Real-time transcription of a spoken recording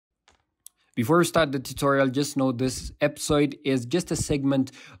Before we start the tutorial, just know this episode is just a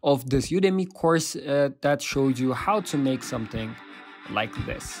segment of this Udemy course that shows you how to make something like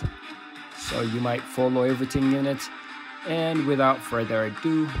this. So you might follow everything in it. And without further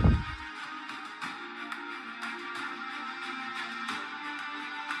ado,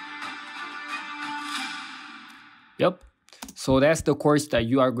 yep. So that's the course that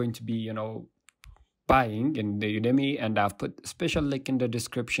you are going to be, buying in the Udemy, and I've put a special link in the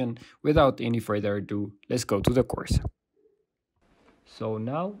description. Without any further ado, let's go to the course. So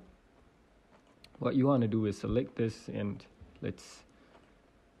now what you want to do is select this and let's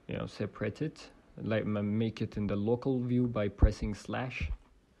separate it, like make it in the local view by pressing slash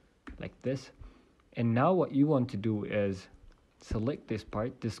like this. And now what you want to do is select this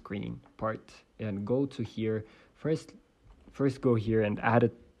part, the screen part, and go to here. First go here and add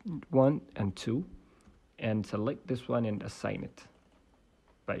it 1 and 2, and select this one and assign it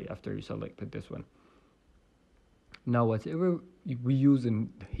by after you selected this one. Now whatever we use in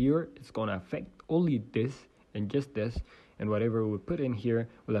here, it's going to affect only this and just this, and whatever we put in here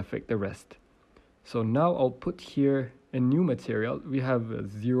will affect the rest. So now I'll put here a new material. We have a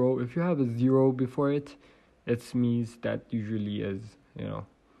 0. If you have a 0 before it, it means that usually is,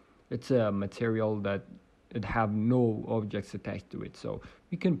 it's a material that it have no objects attached to it. So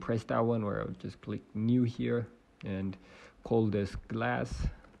we can press that one, where I'll just click new here and call this glass,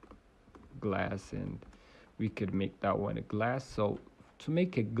 and we could make that one a glass. So to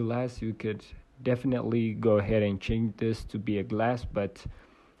make a glass, you could definitely go ahead and change this to be a glass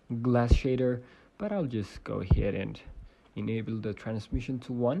shader, but I'll just go ahead and enable the transmission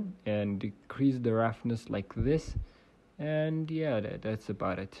to 1 and decrease the roughness like this. And yeah, that's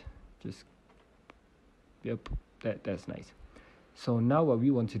about it. Just yep, that's nice. So now what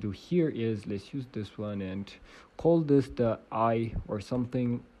we want to do here is, let's use this one and call this the eye or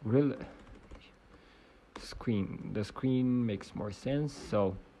something real screen. The screen makes more sense,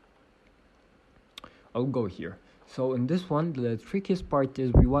 so I'll go here. So in this one, the trickiest part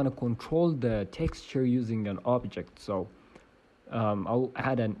is we want to control the texture using an object. So I'll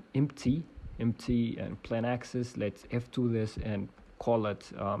add an empty and plain axis. Let's F2 this and call it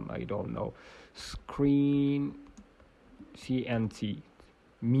I don't know, screen CNT,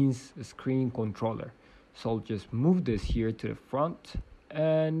 means screen controller. So I'll just move this here to the front,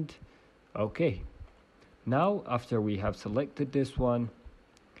 and okay. Now after we have selected this one,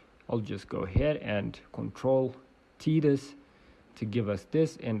 I'll just go ahead and Control T this to give us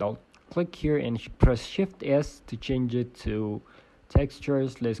this, and I'll click here and press Shift S to change it to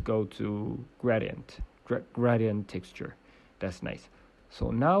textures. Let's go to gradient texture. That's nice.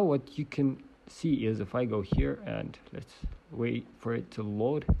 So now what you can see is, if I go here and let's wait for it to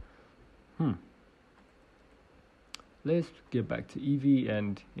load. Let's get back to Eevee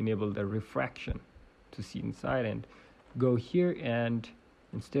and enable the refraction to see inside, and go here and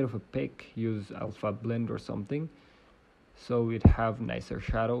instead of a pick, use alpha blend or something, so we'd have nicer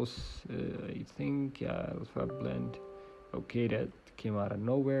shadows. I think alpha blend. Okay, that came out of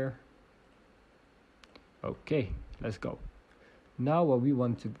nowhere. Okay, let's go. Now what we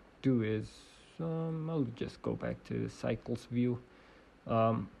want to do is I'll just go back to the cycles view,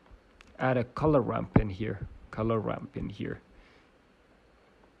 add a color ramp in here,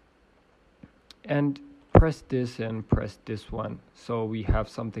 and press this and press this one, so we have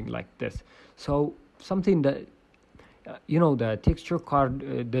something like this. So something that the texture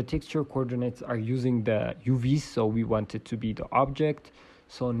coordinates are using the UVs, so we want it to be the object.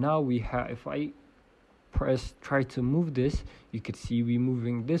 So now we have, if I try to move this, you could see we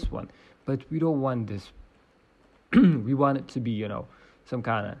moving this one, but we don't want this. We want it to be some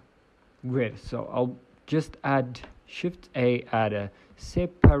kind of grid. So I'll just add Shift A, add a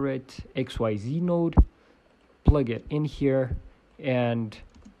separate XYZ node, plug it in here, and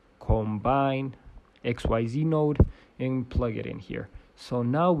combine XYZ node and plug it in here. So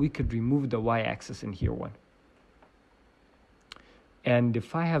now we could remove the y-axis in here one. And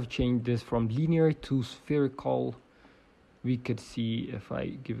if I have changed this from linear to spherical, we could see, if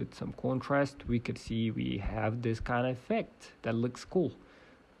I give it some contrast, we could see we have this kind of effect that looks cool.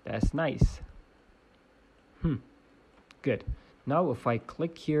 That's nice. Good. Now if I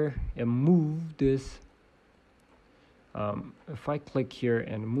click here and move this, we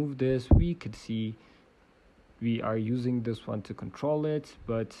could see we are using this one to control it,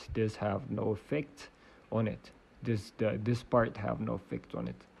 but this have no effect on it. This part have no effect on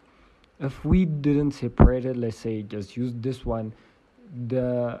it. If we didn't separate it, let's say just use this one,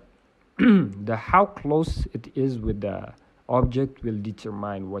 the how close it is with the object will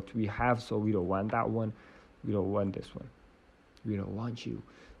determine what we have. So we don't want that one, we don't want this one, we don't want you.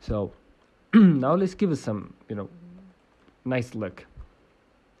 So Now let's give it some, nice look.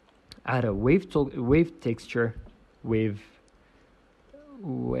 Add a wave texture, wave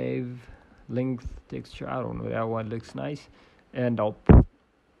length texture. I don't know, that one looks nice. And I'll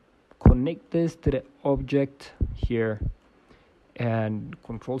connect this to the object here and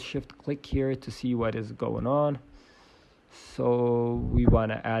Control Shift click here to see what is going on. So we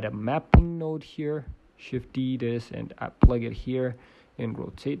want to add a mapping node here. Shift D this and plug it here and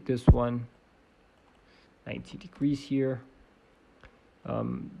rotate this one 90 degrees here.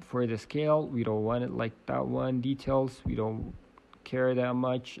 For the scale, we don't want it like that one. Details, we don't care that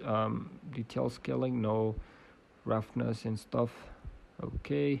much. Detail scaling, no. Roughness and stuff,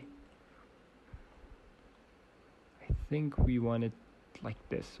 okay. I think we want it like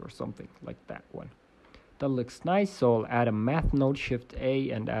this or something like that one. That looks nice. So I'll add a math node, Shift A,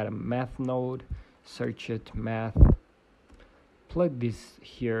 and add a math node. Search it, math. Plug this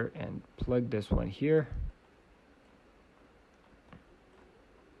here and plug this one here.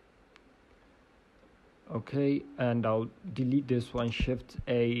 Okay, and I'll delete this one, Shift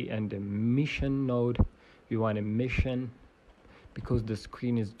A, and the mission node. We want a mission because the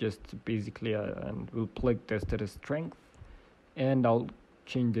screen is just basically and we'll plug this to the strength, and I'll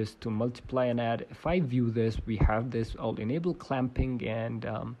change this to multiply and add. If I view this, we have this. I'll enable clamping and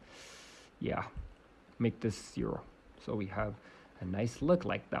yeah, make this 0. So we have a nice look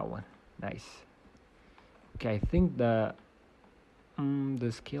like that one. Nice. Okay, I think the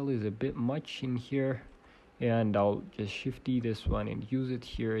scale is a bit much in here, and I'll just Shift D this one and use it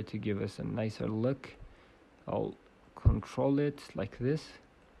here to give us a nicer look. I'll control it like this.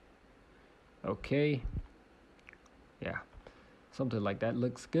 Okay, yeah, something like that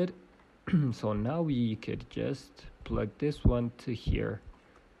looks good. So now we could just plug this one to here,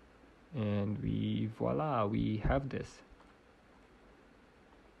 and voila, we have this.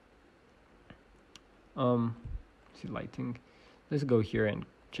 See lighting. Let's go here and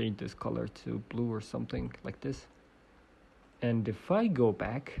change this color to blue or something like this. And if I go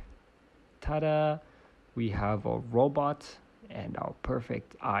back, ta-da, we have a robot and our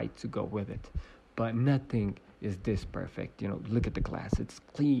perfect eye to go with it. But nothing is this perfect. Look at the glass. It's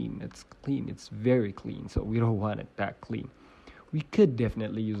clean. It's very clean. So we don't want it that clean. We could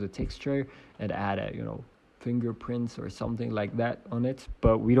definitely use a texture and add a, fingerprints or something like that on it,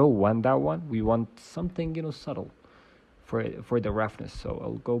 but we don't want that one. We want something, subtle for the roughness. So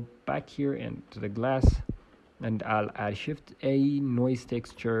I'll go back here and to the glass, and I'll add Shift A, noise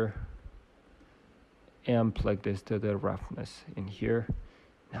texture, and plug this to the roughness in here.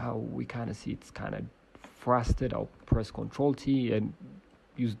 Now we kind of see it's kind of frosted. I'll press Control T and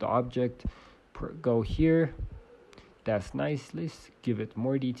use the object, go here. That's nice. Let's give it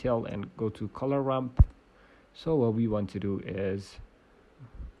more detail and go to color ramp. So what we want to do is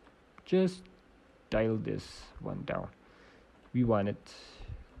just dial this one down. We want it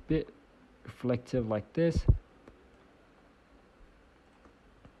a bit reflective like this.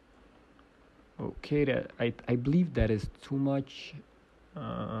 Okay, that I believe that is too much.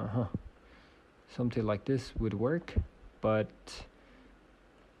 Something like this would work, but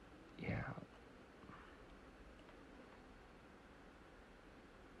yeah.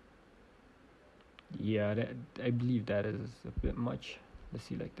 Yeah, I believe that is a bit much. Let's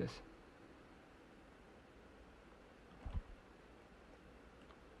see like this.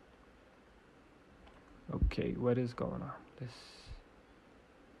 Okay, what is going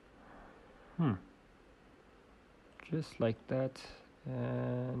on? Just like that,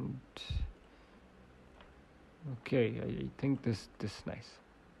 and okay, I think this is nice.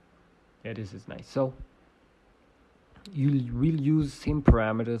 Yeah, this is nice. So we'll use same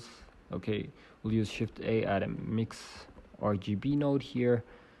parameters. Okay, we'll use Shift A, add a mix RGB node here,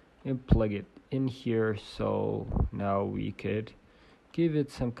 and plug it in here. So now we could give it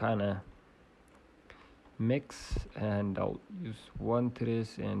some kind of mix, and I'll use one to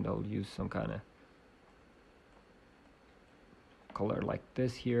this, and I'll use some kind of color like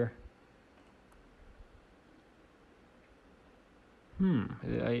this here.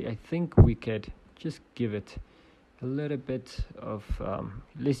 I think we could just give it a little bit of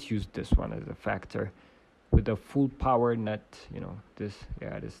let's use this one as a factor with the full power, not this.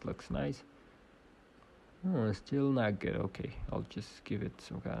 Yeah, this looks nice. Still not good. Okay, I'll just give it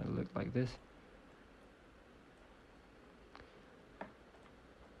some kind of look like this.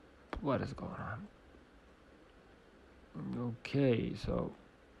 What is going on? Okay, so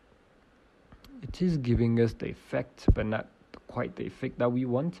it is giving us the effect, but not quite the effect that we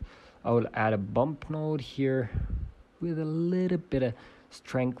want. I will add a bump node here with a little bit of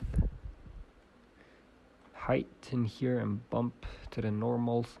strength, height in here, and bump to the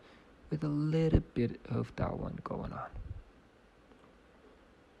normals. with a little bit of that one going on.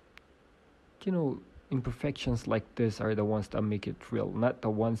 You know, imperfections like this are the ones that make it real, not the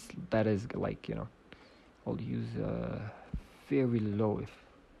ones that is like, I'll use a very low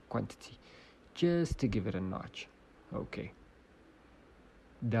quantity just to give it a notch. Okay,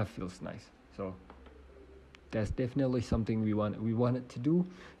 that feels nice. So that's definitely something we wanted to do.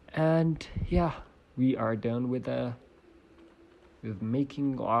 And yeah, we are done with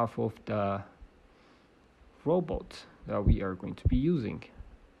making off of the robot that we are going to be using.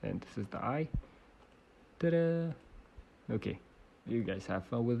 And this is the eye. Ta-da! Okay, you guys have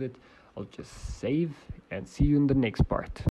fun with it. I'll just save and see you in the next part.